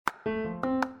I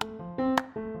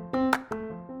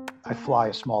fly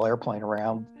a small airplane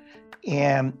around,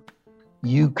 and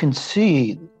you can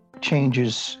see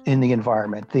changes in the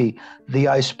environment. The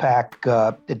ice pack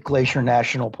at Glacier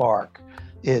National Park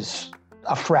is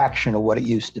a fraction of what it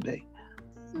used to be.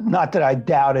 Not that I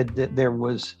doubted that there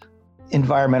was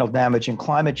environmental damage and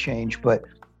climate change, but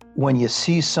when you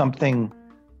see something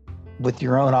with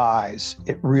your own eyes,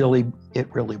 it really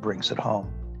brings it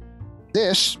home.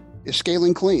 This is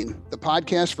Scaling Clean, the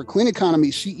podcast for clean economy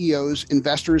CEOs,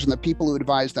 investors, and the people who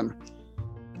advise them.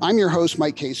 I'm your host,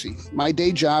 Mike Casey. My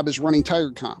day job is running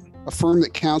TigerCom, a firm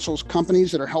that counsels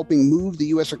companies that are helping move the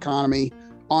U.S. economy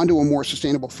onto a more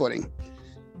sustainable footing.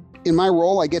 In my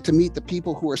role, I get to meet the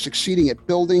people who are succeeding at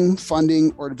building,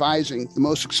 funding, or advising the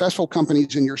most successful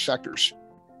companies in your sectors.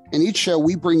 In each show,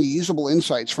 we bring you usable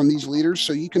insights from these leaders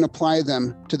so you can apply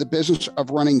them to the business of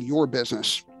running your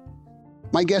business.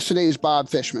 My guest today is Bob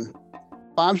Fishman.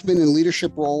 Bob's been in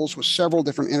leadership roles with several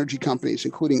different energy companies,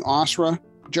 including Ausra,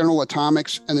 General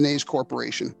Atomics, and the NAES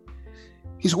Corporation.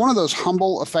 He's one of those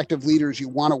humble, effective leaders you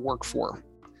want to work for.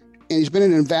 And he's been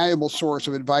an invaluable source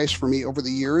of advice for me over the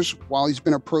years, while he's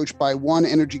been approached by one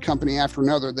energy company after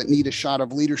another that need a shot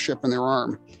of leadership in their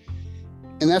arm.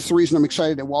 And that's the reason I'm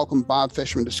excited to welcome Bob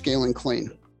Fishman to Scaling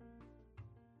Clean.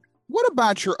 What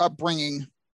about your upbringing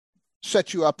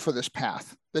set you up for this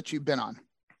path that you've been on?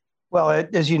 Well,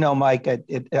 as you know, Mike,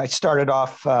 I started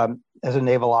off as a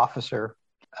naval officer.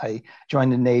 I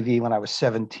joined the Navy when I was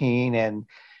 17, and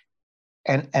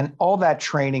all that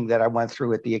training that I went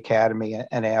through at the academy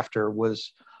and after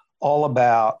was all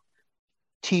about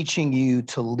teaching you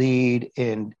to lead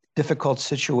in difficult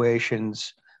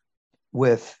situations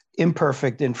with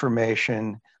imperfect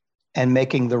information and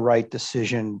making the right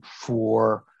decision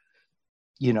for,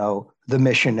 the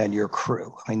mission and your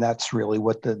crew. I mean, that's really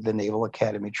what the Naval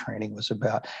Academy training was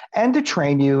about. And to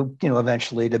train you,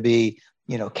 eventually to be,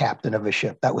 captain of a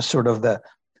ship. That was sort of the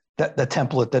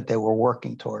template that they were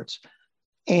working towards.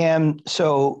 And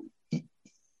so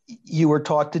you were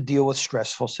taught to deal with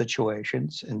stressful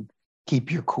situations and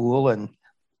keep your cool and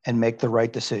make the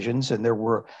right decisions. And there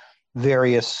were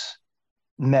various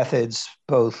methods,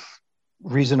 both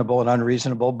reasonable and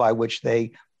unreasonable, by which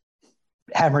they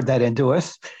hammered that into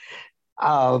us.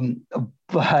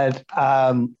 But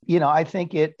I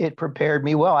think it prepared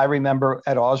me well. I remember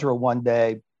at Ausra one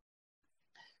day,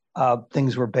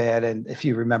 things were bad. And if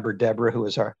you remember Deborah, who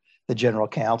was the general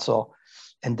counsel,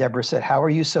 and Deborah said, "How are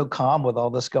you so calm with all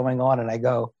this going on?" And I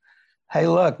go, "Hey,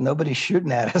 look, nobody's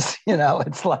shooting at us.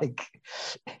 It's like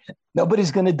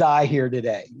nobody's going to die here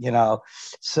today,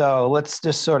 So let's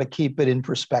just sort of keep it in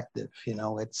perspective.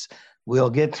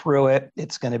 We'll get through it.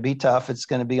 It's going to be tough. It's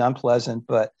going to be unpleasant,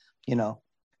 but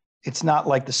it's not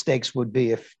like the stakes would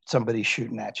be if somebody's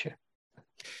shooting at you."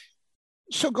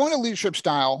 So going to leadership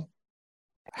style,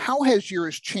 how has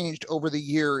yours changed over the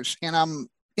years? And I'm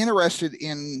interested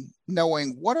in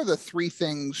knowing, what are the three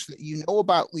things that you know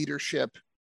about leadership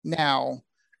now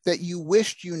that you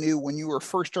wished you knew when you were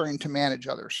first starting to manage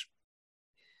others?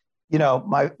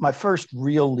 My first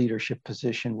real leadership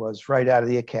position was right out of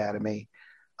the academy.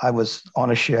 I was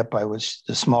on a ship. I was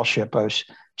a small ship. I was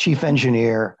chief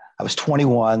engineer. I was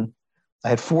 21. I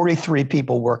had 43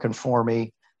 people working for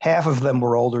me. Half of them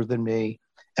were older than me.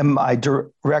 And my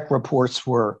direct reports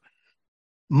were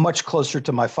much closer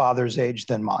to my father's age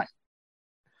than mine.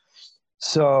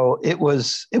 So it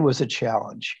was a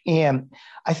challenge. And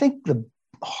I think the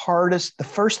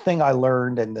first thing I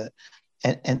learned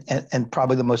and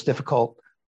probably the most difficult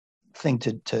thing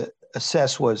to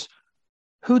assess was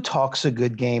who talks a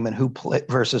good game and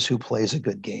versus who plays a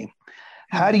good game.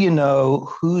 How do you know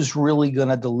who's really going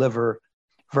to deliver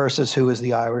versus who, as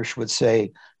the Irish would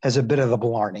say, has a bit of the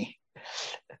blarney?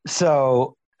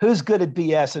 So who's good at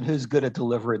BS and who's good at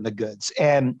delivering the goods?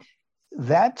 And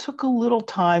that took a little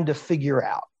time to figure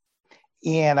out.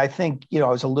 And I think, I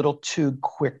was a little too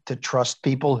quick to trust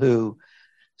people who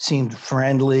seemed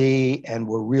friendly and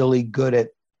were really good at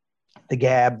the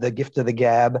gift of the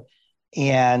gab.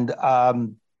 And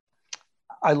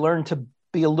I learned to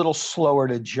be a little slower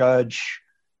to judge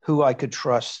who I could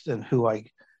trust and who I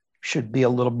should be a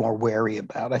little more wary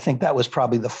about. I think that was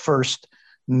probably the first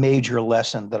major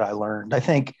lesson that I learned. I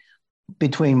think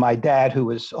between my dad, who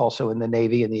was also in the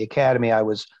Navy and the academy, I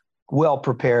was well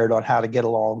prepared on how to get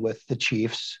along with the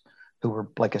chiefs, who were,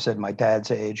 like I said, my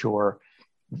dad's age, or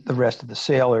the rest of the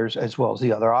sailors, as well as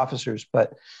the other officers.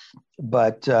 But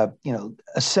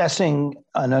assessing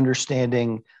and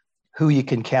understanding who you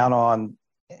can count on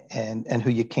and who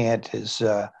you can't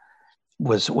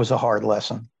was a hard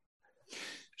lesson.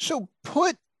 So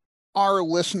put our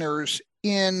listeners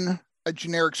in a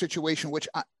generic situation, which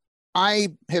I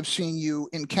have seen you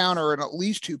encounter in at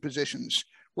least two positions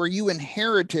where you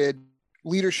inherited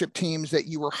leadership teams that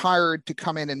you were hired to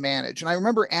come in and manage. And I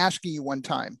remember asking you one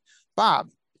time, Bob,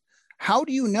 how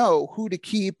do you know who to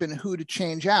keep and who to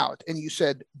change out? And you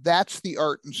said, that's the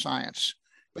art and science.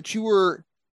 But you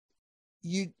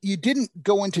didn't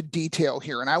go into detail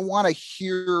here. And I want to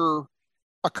hear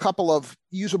a couple of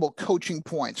usable coaching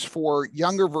points for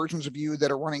younger versions of you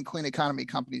that are running clean economy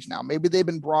companies now. Maybe they've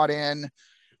been brought in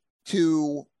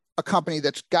to a company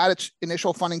that's got its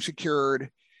initial funding secured,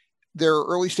 their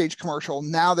early stage commercial.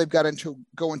 Now they've got to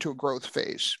go into a growth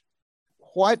phase.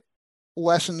 What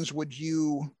lessons would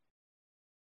you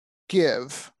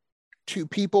give to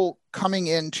people coming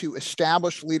into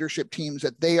established leadership teams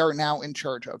that they are now in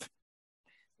charge of?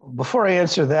 Before I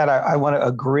answer that, I want to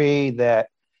agree that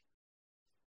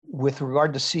with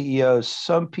regard to CEOs,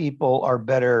 some people are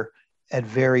better at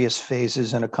various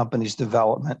phases in a company's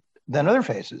development than other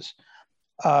phases.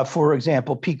 For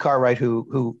example, Pete Cartwright,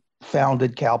 who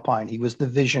founded Calpine, he was the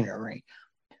visionary.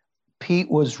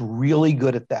 Pete was really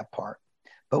good at that part.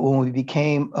 But when we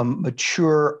became a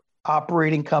mature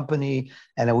operating company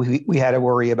and we had to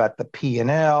worry about the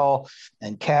P&L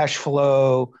and cash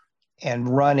flow and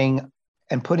running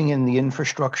and putting in the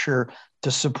infrastructure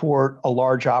to support a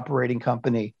large operating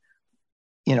company,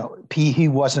 he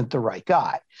wasn't the right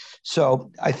guy.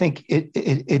 So I think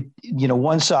it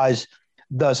one size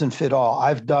doesn't fit all.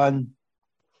 I've done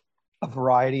a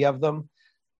variety of them,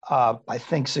 I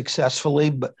think successfully,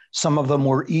 but some of them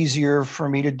were easier for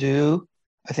me to do.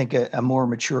 I think a more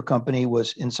mature company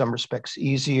was in some respects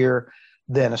easier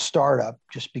than a startup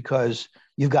just because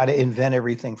you've got to invent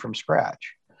everything from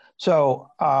scratch. So,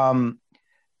 I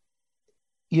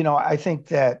think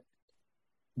that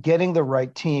getting the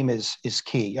right team is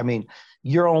key. I mean,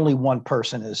 you're only one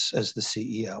person as the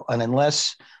CEO, and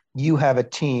unless you have a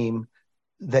team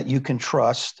that you can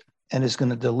trust and is going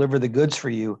to deliver the goods for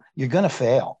you, you're going to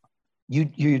fail.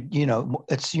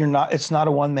 It's not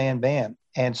a one-man band.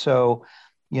 And so,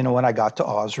 when I got to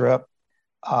Ausra,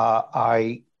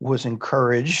 I was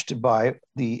encouraged by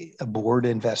the board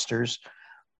investors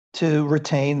to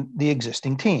retain the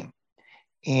existing team.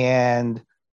 And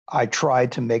I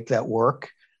tried to make that work.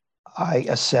 I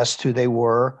assessed who they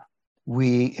were.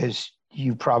 We, as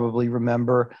you probably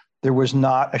remember, there was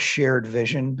not a shared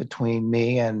vision between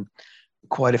me and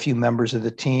quite a few members of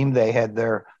the team. They had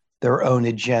their own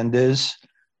agendas.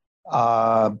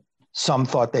 Some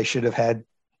thought they should have had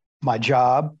my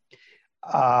job.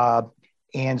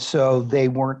 And so they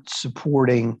weren't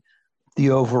supporting the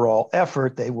overall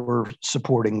effort. They were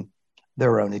supporting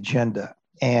their own agenda.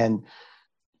 And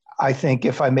I think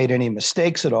if I made any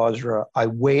mistakes at Ausra, I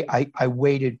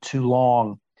waited too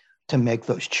long to make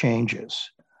those changes.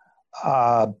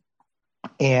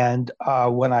 And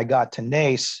when I got to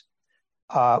NAES,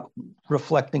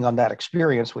 reflecting on that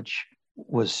experience, which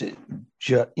was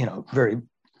very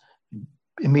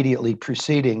immediately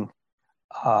preceding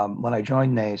when I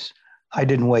joined NAES, I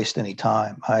didn't waste any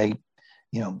time. I,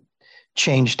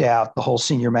 changed out the whole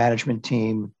senior management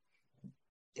team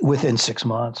within 6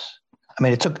 months. I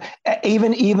mean, it took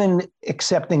even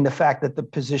accepting the fact that the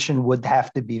position would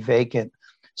have to be vacant.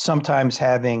 Sometimes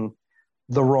having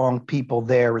the wrong people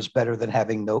there is better than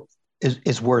having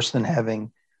is worse than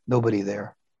having nobody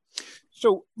there.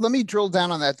 So let me drill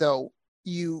down on that, though.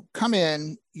 You come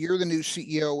in, you're the new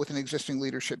CEO with an existing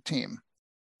leadership team.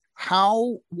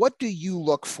 What do you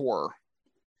look for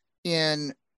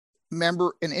in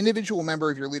an individual member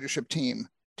of your leadership team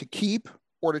to keep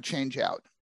or to change out?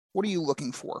 What are you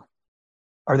looking for?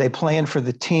 Are they playing for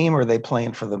the team or are they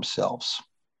playing for themselves?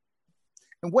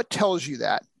 And what tells you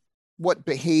that? What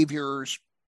behaviors,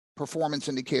 performance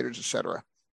indicators, et cetera?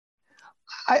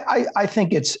 I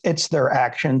think it's their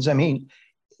actions. I mean,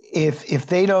 if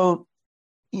they don't,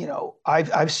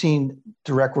 I've seen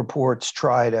direct reports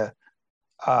try to,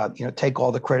 take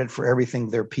all the credit for everything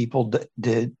their people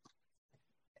did.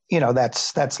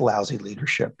 That's lousy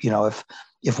leadership.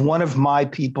 If one of my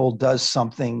people does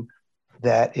something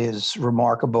that is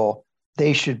remarkable,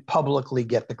 they should publicly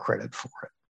get the credit for it.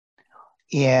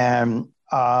 And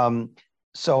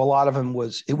so a lot of them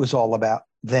it was all about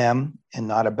them and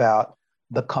not about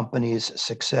the company's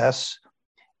success,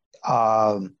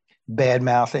 bad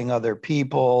mouthing other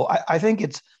people. I think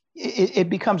it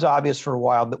becomes obvious for a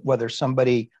while that whether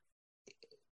somebody's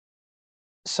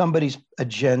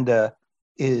agenda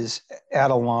is out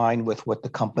of line with what the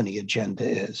company agenda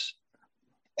is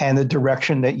and the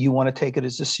direction that you want to take it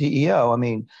as a CEO. I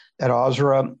mean, at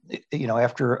Ausra,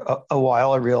 after a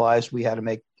while, I realized we had to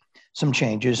make some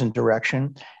changes in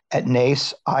direction. At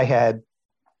NAES, I had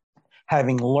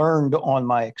having learned on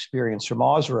my experience from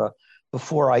Ausra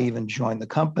before I even joined the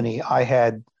company, I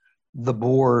had the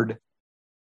board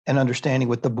and understanding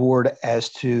with the board as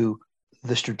to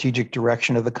the strategic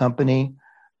direction of the company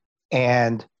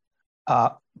and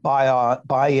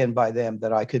buy-in by them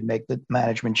that I could make the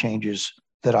management changes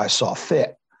that I saw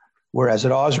fit. Whereas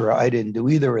at Ausra, I didn't do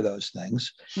either of those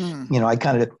things. I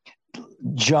kind of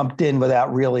jumped in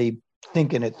without really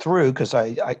thinking it through because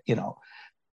I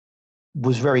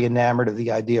was very enamored of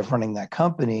the idea of running that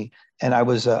company. And I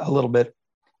was a little bit,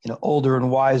 older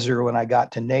and wiser when I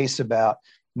got to NAES about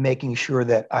making sure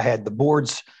that I had the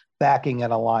board's backing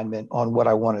and alignment on what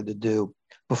I wanted to do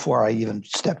before I even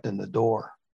stepped in the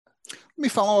door. Let me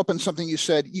follow up on something you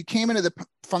said. You came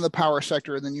from the power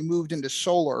sector and then you moved into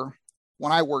solar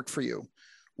when I worked for you.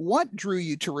 What drew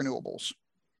you to renewables?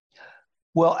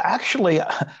 Well, actually,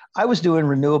 I was doing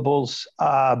renewables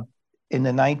in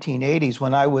the 1980s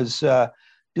when I was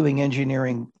doing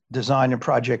engineering, design, and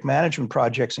project management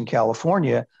projects in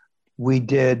California. We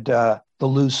did the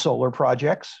Luz solar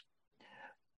projects,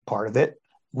 part of it.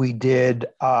 We did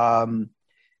a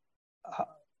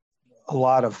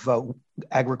lot of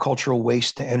agricultural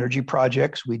waste to energy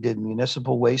projects. We did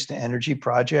municipal waste to energy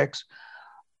projects.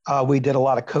 We did a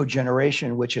lot of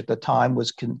cogeneration, which at the time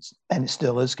was and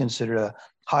still is considered a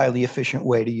highly efficient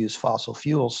way to use fossil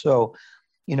fuels. So,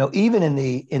 even in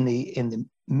the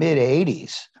mid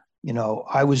 80s,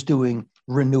 I was doing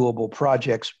renewable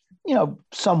projects,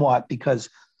 somewhat because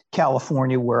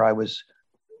California, where I was,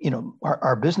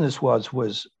 our business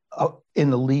was in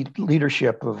the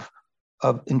leadership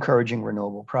of encouraging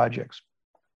renewable projects.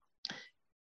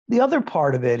 The other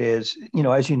part of it is,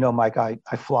 as you know, Mike, I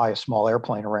fly a small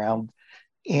airplane around.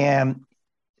 And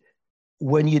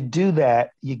when you do that,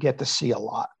 you get to see a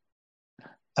lot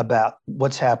about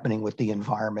what's happening with the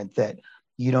environment that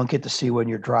you don't get to see when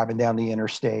you're driving down the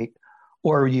interstate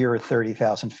or you're at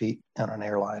 30,000 feet on an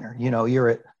airliner. You're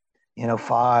at,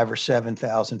 5,000 or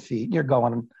 7,000 feet. You're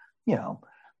going, a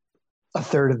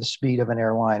third of the speed of an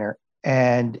airliner.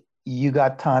 And you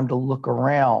got time to look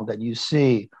around and you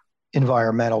see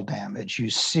environmental damage. You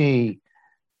see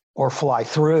or fly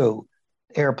through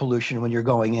air pollution when you're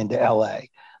going into LA.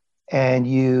 And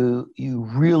you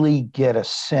really get a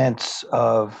sense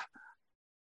of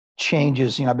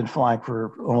changes. I've been flying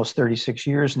for almost 36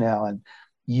 years now, and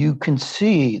you can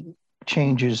see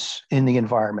changes in the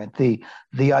environment. The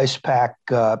ice pack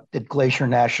at Glacier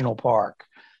National Park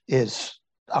is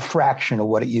a fraction of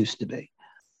what it used to be.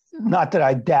 Not that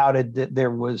I doubted that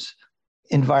there was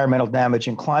environmental damage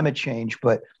and climate change,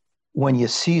 but when you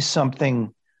see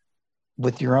something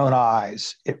with your own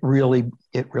eyes, it really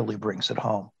brings it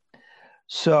home.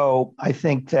 So I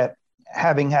think that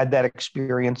having had that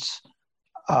experience,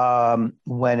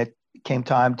 when it came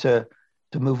time to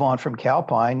move on from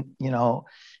Calpine,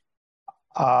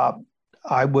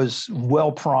 I was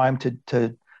well primed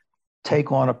to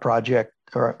take on a project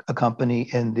or a company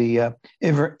in the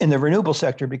renewable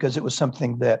sector because it was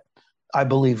something that I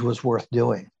believed was worth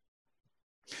doing.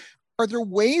 Are there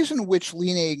ways in which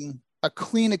leading a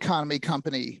clean economy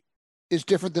company is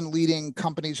different than leading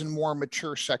companies in more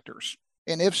mature sectors?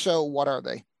 And if so, what are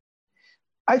they?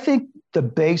 I think the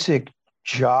basic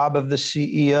job of the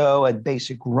CEO and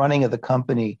basic running of the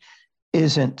company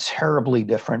isn't terribly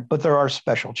different, but there are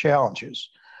special challenges.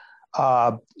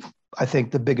 I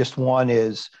think the biggest one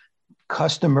is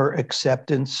customer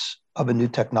acceptance of a new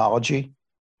technology.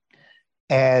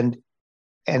 And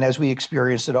as we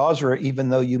experienced at Ausra, even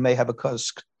though you may have a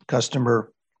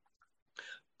customer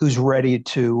who's ready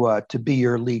to be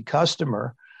your lead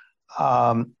customer,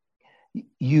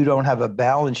 you don't have a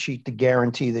balance sheet to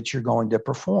guarantee that you're going to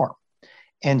perform.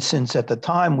 And since at the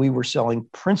time we were selling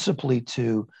principally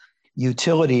to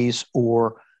utilities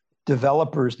or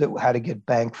developers that had to get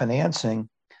bank financing,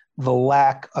 the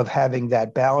lack of having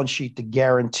that balance sheet to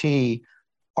guarantee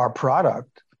our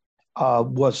product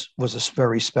was a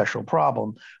very special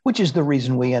problem, which is the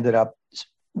reason we ended up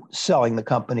selling the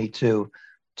company to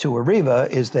Areva,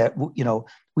 is that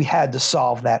we had to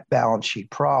solve that balance sheet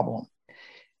problem.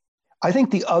 I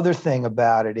think the other thing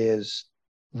about it is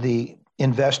the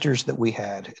investors that we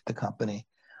had at the company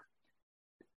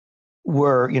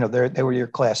were, they were your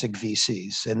classic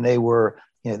VCs, and they were,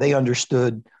 they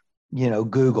understood,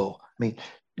 Google. I mean,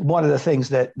 one of the things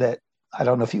that I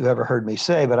don't know if you've ever heard me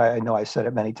say, but I know I said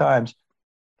it many times.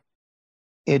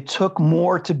 It took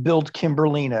more to build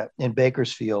Kimberlina in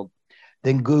Bakersfield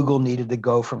than Google needed to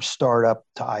go from startup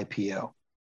to IPO.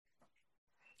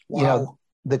 Wow.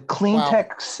 The clean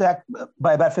tech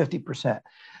by about 50%.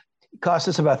 It cost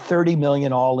us about $30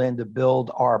 million all in to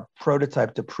build our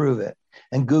prototype to prove it.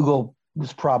 And Google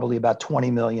was probably about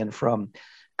 20 million from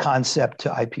concept to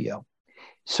IPO.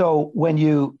 So when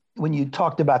you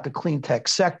talked about the clean tech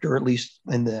sector, at least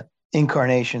in the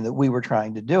incarnation that we were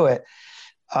trying to do it,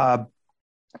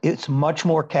 it's much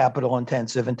more capital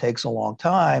intensive and takes a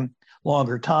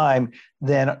longer time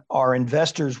than our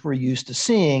investors were used to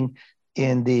seeing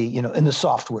in the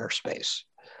software space.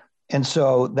 And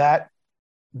so that,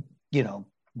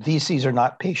 VCs are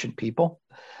not patient people,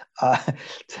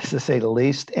 to say the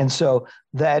least. And so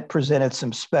that presented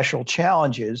some special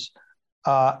challenges.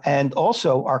 And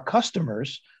also our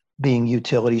customers, being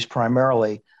utilities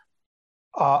primarily,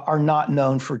 are not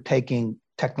known for taking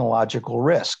technological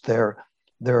risk. They're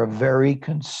a very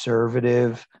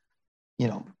conservative,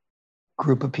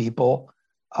 group of people,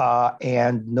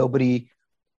 and nobody,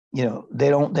 they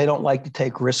don't like to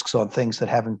take risks on things that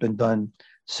haven't been done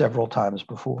several times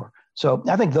before. So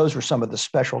I think those were some of the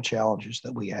special challenges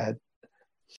that we had.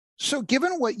 So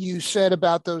given what you said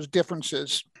about those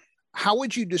differences, how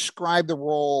would you describe the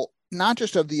role, not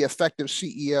just of the effective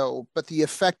CEO, but the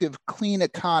effective clean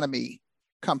economy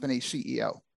company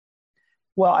CEO?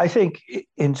 Well, I think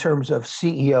in terms of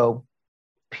CEO,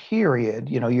 period,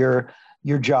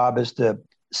 your job is to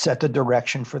set the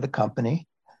direction for the company,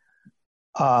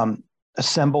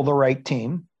 assemble the right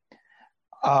team,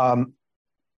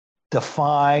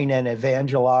 define and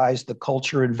evangelize the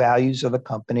culture and values of the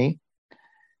company,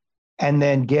 and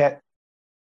then get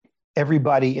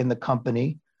everybody in the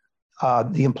company,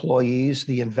 the employees,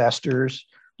 the investors,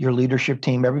 your leadership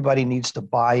team, everybody needs to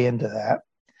buy into that.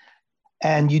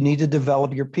 And you need to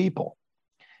develop your people.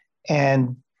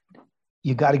 And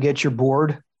you got to get your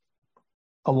board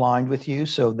aligned with you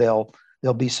so they'll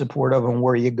be supportive on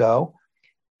where you go.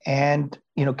 And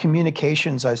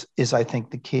communications is I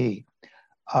think the key.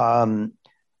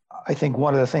 I think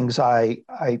one of the things I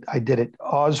did at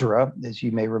Ausra, as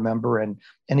you may remember, and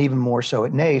even more so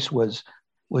at NAES, was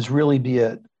really be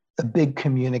a big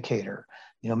communicator.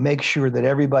 Make sure that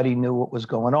everybody knew what was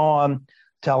going on,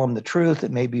 tell them the truth.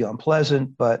 It may be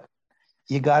unpleasant, but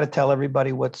you got to tell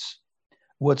everybody what's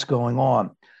going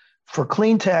on. For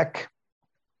clean tech,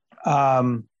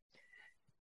 I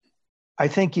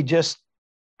think you just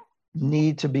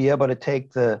need to be able to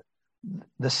take the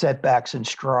setbacks in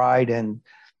stride and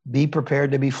be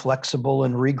prepared to be flexible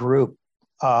and regroup.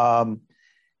 I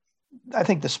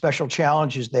think the special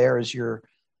challenges there is you're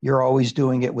always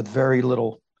doing it with very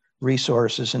little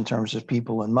resources in terms of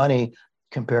people and money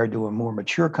compared to a more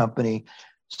mature company.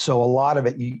 So a lot of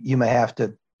it you may have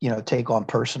to take on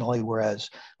personally, whereas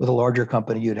with a larger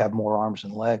company, you'd have more arms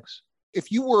and legs.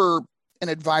 If you were an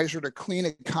advisor to clean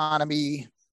economy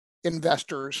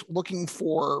investors looking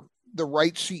for the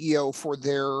right CEO for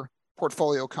their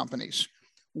portfolio companies,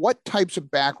 what types of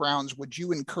backgrounds would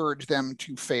you encourage them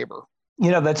to favor?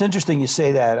 That's interesting you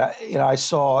say that. I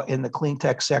saw in the clean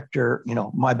tech sector,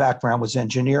 my background was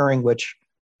engineering, which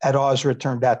at Ausra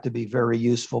turned out to be very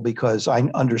useful because I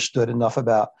understood enough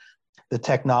about the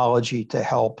technology to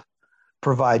help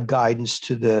provide guidance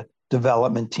to the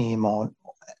development team on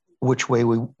which way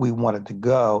we wanted to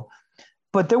go.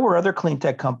 But there were other clean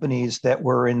tech companies that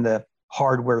were in the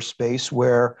hardware space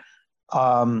where,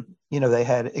 they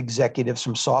had executives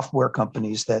from software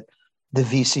companies that the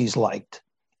VCs liked.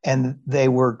 And they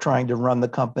were trying to run the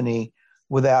company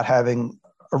without having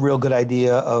a real good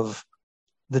idea of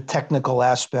the technical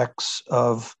aspects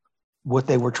of what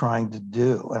they were trying to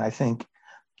do. And I think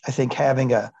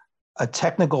having a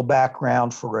technical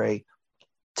background for a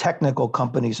technical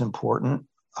company is important.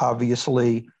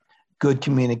 Obviously, good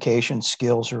communication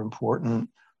skills are important.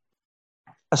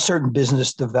 A certain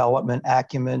business development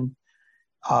acumen,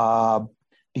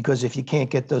 because if you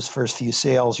can't get those first few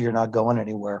sales, you're not going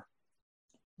anywhere.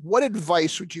 What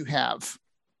advice would you have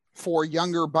for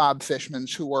younger Bob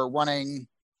Fishmans who are running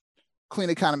clean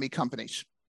economy companies?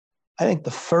 I think the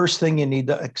first thing you need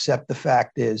to accept the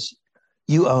fact is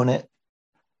you own it.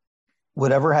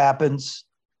 Whatever happens,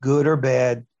 good or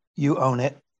bad, you own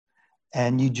it,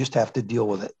 and you just have to deal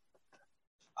with it.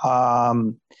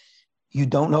 You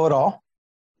don't know it all.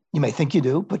 You may think you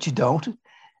do, but you don't.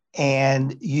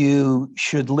 And you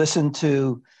should listen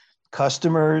to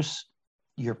customers,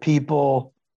 your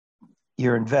people,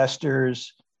 your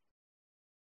investors,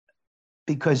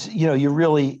 because you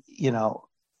really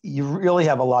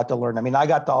have a lot to learn. I mean, I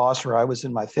got to Ausra, I was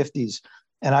in my 50s,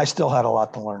 and I still had a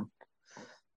lot to learn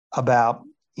about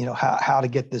how to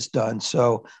get this done.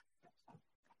 So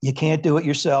you can't do it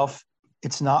yourself.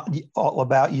 It's not all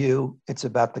about you. It's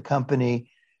about the company,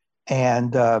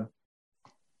 and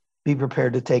be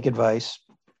prepared to take advice.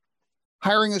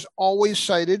 Hiring is always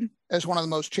cited as one of the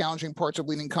most challenging parts of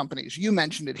leading companies. You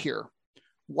mentioned it here.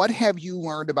 What have you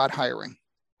learned about hiring?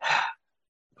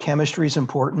 Chemistry is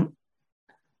important,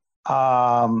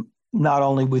 not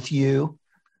only with you,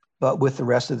 but with the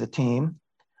rest of the team.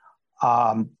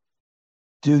 Do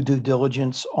due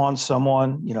diligence on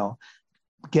someone,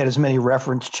 get as many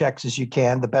reference checks as you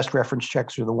can. The best reference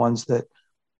checks are the ones that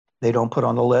they don't put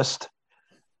on the list.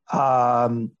 I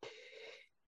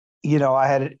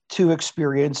had two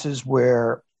experiences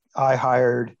where I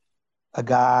hired a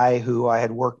guy who I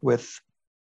had worked with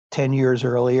 10 years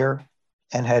earlier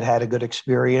and had a good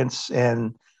experience.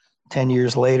 And 10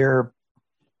 years later,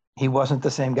 he wasn't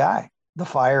the same guy. The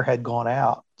fire had gone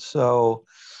out. So,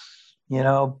 you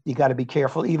got to be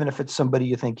careful, even if it's somebody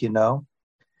you think you know.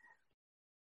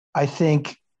 I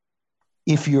think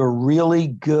if you're really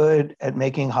good at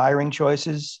making hiring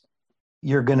choices,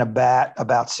 you're going to bat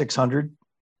about 600.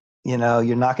 You're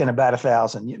not going to bat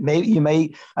 1,000.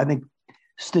 I think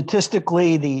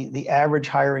statistically, the average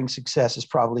hiring success is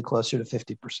probably closer to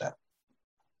 50%.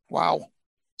 Wow.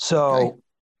 So,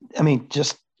 okay.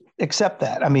 Just accept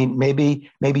that. Maybe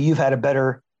you've had a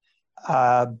better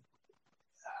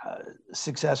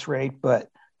success rate, but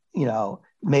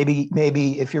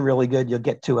maybe if you're really good, you'll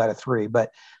get 2 out of 3.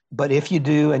 But if you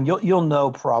do, and you'll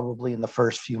know probably in the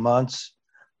first few months,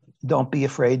 don't be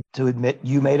afraid to admit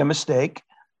you made a mistake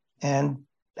and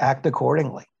act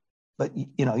accordingly. But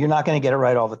you're not going to get it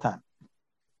right all the time.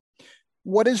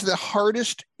 What is the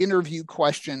hardest interview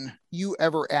question you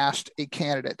ever asked a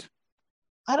candidate?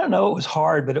 I don't know. It was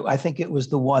hard, but I think it was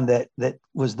the one that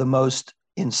was the most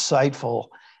insightful.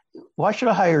 Why should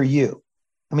I hire you?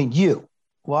 You.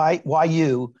 Why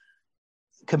you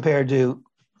compared to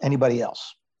anybody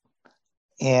else?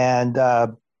 And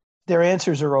their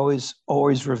answers are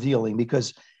always revealing,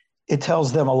 because it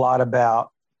tells them a lot about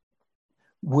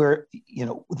where,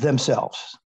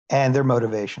 themselves and their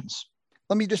motivations.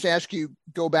 Let me just ask you,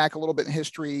 go back a little bit in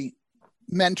history,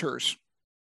 mentors.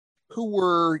 Who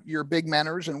were your big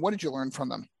mentors and what did you learn from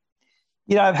them?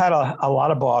 I've had a lot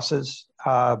of bosses.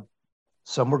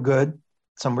 Some were good,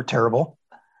 some were terrible.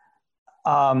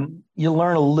 You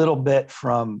learn a little bit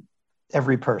from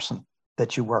every person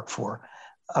that you work for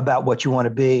about what you want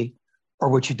to be or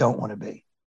what you don't want to be.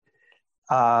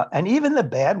 And even the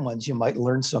bad ones, you might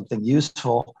learn something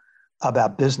useful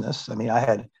about business. I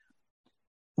had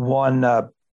one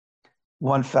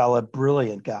fella,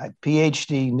 brilliant guy,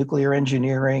 PhD nuclear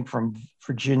engineering from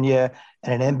Virginia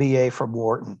and an MBA from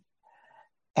Wharton.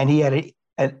 And he had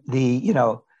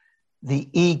the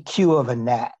EQ of a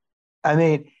gnat.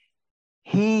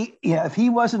 If he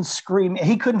wasn't screaming,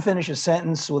 he couldn't finish a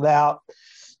sentence without,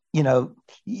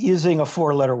 using a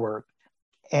 4-letter word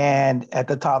and at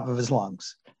the top of his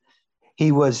lungs.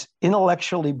 He was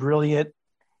intellectually brilliant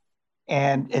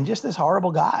and just this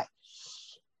horrible guy.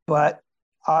 But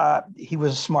he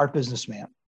was a smart businessman.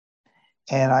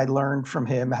 And I learned from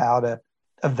him how to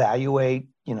evaluate,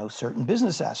 certain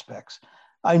business aspects.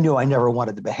 I knew I never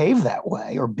wanted to behave that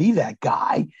way or be that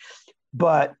guy,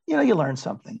 but, you learn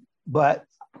something. But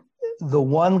the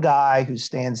one guy who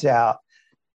stands out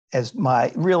as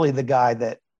the guy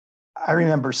that I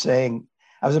remember saying,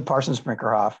 I was at Parsons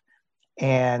Brinckerhoff,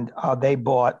 and they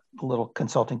bought a little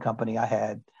consulting company I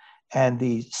had. And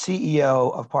the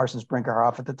CEO of Parsons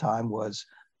Brinckerhoff at the time was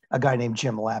a guy named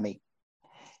Jim Lammy.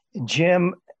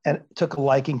 Jim took a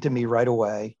liking to me right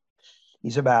away.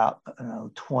 He's about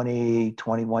 20,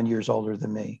 21 years older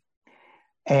than me.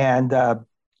 And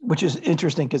which is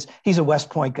interesting because he's a West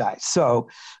Point guy. So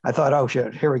I thought, oh,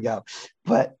 shit, here we go.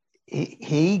 But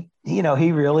he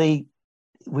really,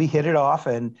 we hit it off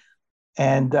and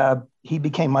he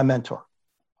became my mentor.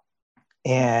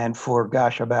 And for,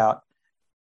 about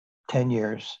 10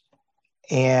 years.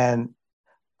 And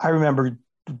I remember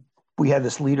we had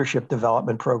this leadership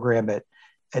development program at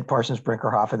Parsons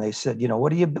Brinckerhoff, and they said, what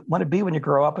do you want to be when you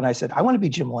grow up? And I said, I want to be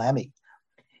Jim Lammy.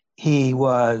 He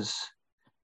was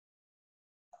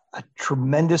a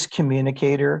tremendous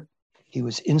communicator. He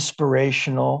was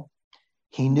inspirational.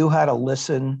 He knew how to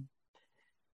listen.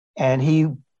 And he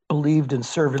believed in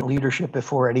servant leadership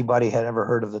before anybody had ever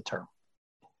heard of the term.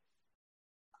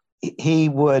 He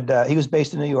was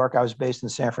based in New York. I was based in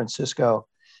San Francisco.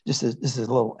 This is a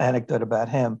little anecdote about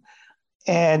him.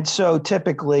 And so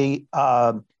typically,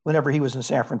 whenever he was in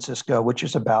San Francisco, which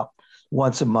is about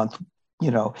once a month,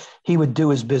 he would do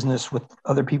his business with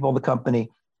other people in the company,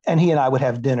 and he and I would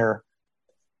have dinner,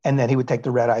 and then he would take the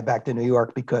red eye back to New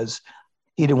York because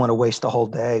he didn't want to waste the whole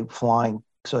day flying.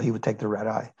 So he would take the red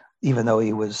eye, even though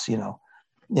he was, in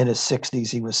his 60s,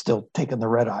 he was still taking the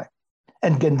red eye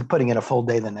and putting in a full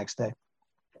day the next day.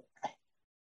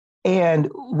 And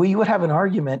we would have an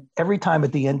argument every time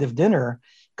at the end of dinner.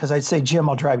 because I'd say, Jim,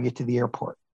 I'll drive you to the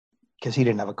airport, because he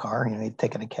didn't have a car. He'd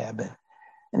taken a cab in.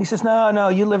 And he says, no,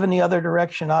 you live in the other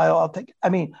direction. I'll take. I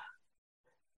mean,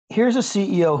 here's a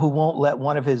CEO who won't let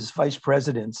one of his vice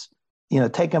presidents,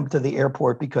 take him to the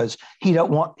airport because he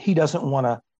doesn't want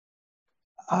to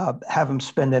have him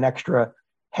spend an extra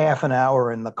half an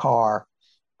hour in the car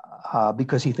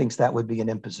because he thinks that would be an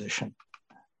imposition.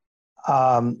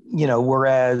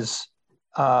 Whereas,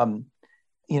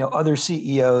 other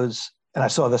CEOs, and I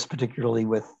saw this particularly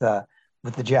with the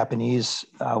Japanese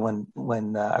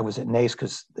when I was at NAES,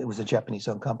 because it was a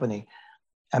Japanese-owned company.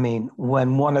 I mean,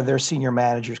 when one of their senior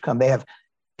managers come, they have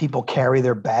people carry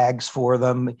their bags for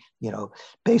them,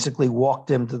 basically walk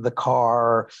them to the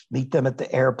car, meet them at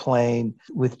the airplane.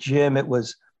 With Jim, it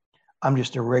was, I'm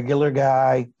just a regular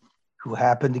guy who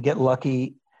happened to get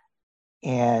lucky.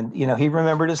 And, he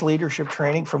remembered his leadership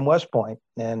training from West Point,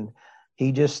 and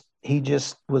he was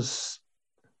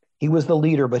the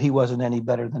leader, but he wasn't any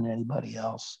better than anybody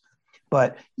else.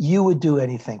 But you would do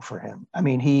anything for him. I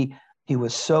mean, he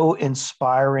was so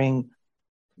inspiring,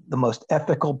 the most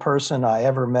ethical person I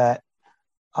ever met,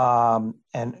 and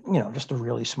just a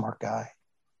really smart guy.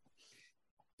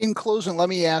 In closing, let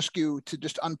me ask you to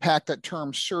just unpack that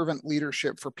term servant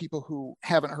leadership for people who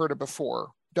haven't heard it before,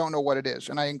 don't know what it is,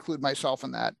 and I include myself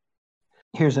in that.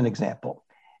 Here's an example.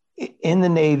 In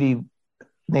the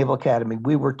Naval Academy,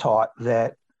 we were taught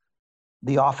that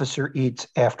the officer eats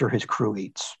after his crew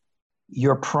eats.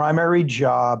 Your primary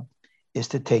job is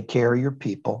to take care of your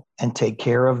people and take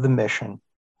care of the mission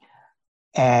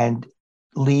and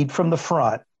lead from the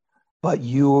front. But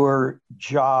your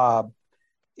job,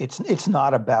 it's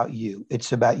not about you.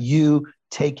 It's about you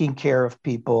taking care of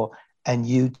people and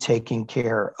you taking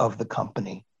care of the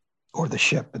company or the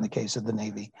ship in the case of the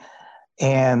Navy.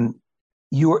 And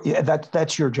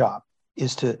that's your job,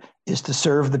 is to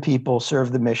serve the people,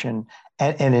 serve the mission,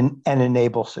 and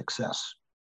enable success.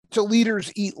 So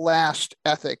leaders eat last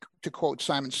ethic, to quote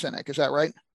Simon Sinek. Is that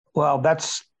right? Well,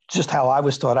 that's just how I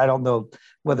was taught. I don't know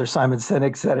whether Simon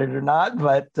Sinek said it or not,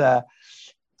 but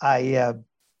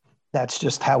that's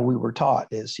just how we were taught,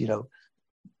 is,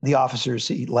 the officers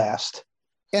eat last.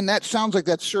 And that sounds like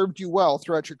that served you well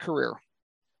throughout your career.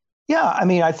 Yeah. I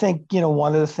mean, I think,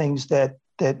 one of the things that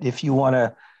if you want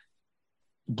to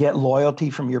get loyalty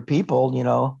from your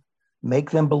people,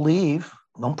 make them believe,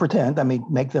 don't pretend. I mean,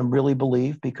 make them really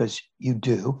believe, because you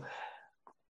do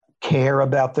care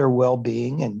about their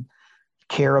well-being and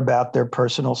care about their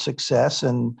personal success,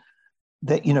 and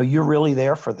that, you're really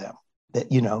there for them,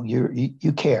 that,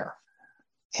 you care.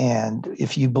 And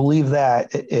if you believe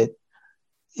that,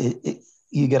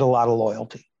 you get a lot of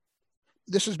loyalty.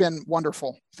 This has been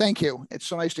wonderful. Thank you. It's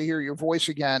so nice to hear your voice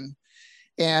again.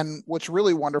 And what's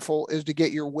really wonderful is to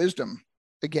get your wisdom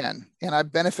again. And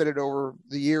I've benefited over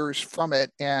the years from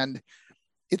it. And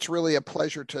it's really a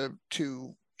pleasure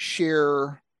to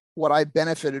share what I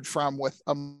benefited from with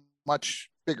a much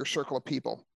bigger circle of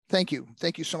people. Thank you.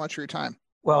 Thank you so much for your time.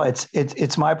 Well,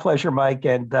 it's my pleasure, Mike.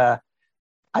 And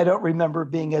I don't remember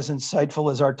being as insightful,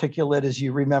 as articulate as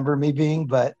you remember me being,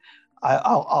 but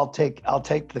I'll take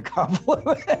the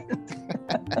compliment.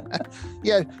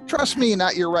 Yeah, trust me,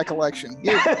 not your recollection.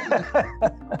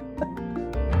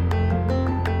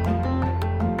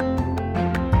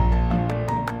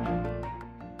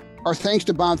 Our thanks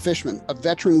to Bob Fishman, a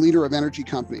veteran leader of energy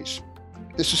companies.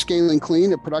 This is Scaling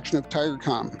Clean, a production of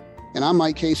TigerCom, and I'm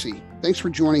Mike Casey. Thanks for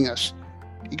joining us.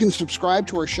 You can subscribe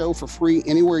to our show for free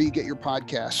anywhere you get your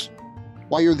podcasts.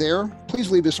 While you're there, please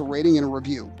leave us a rating and a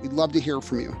review. We'd love to hear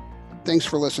from you. Thanks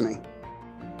for listening.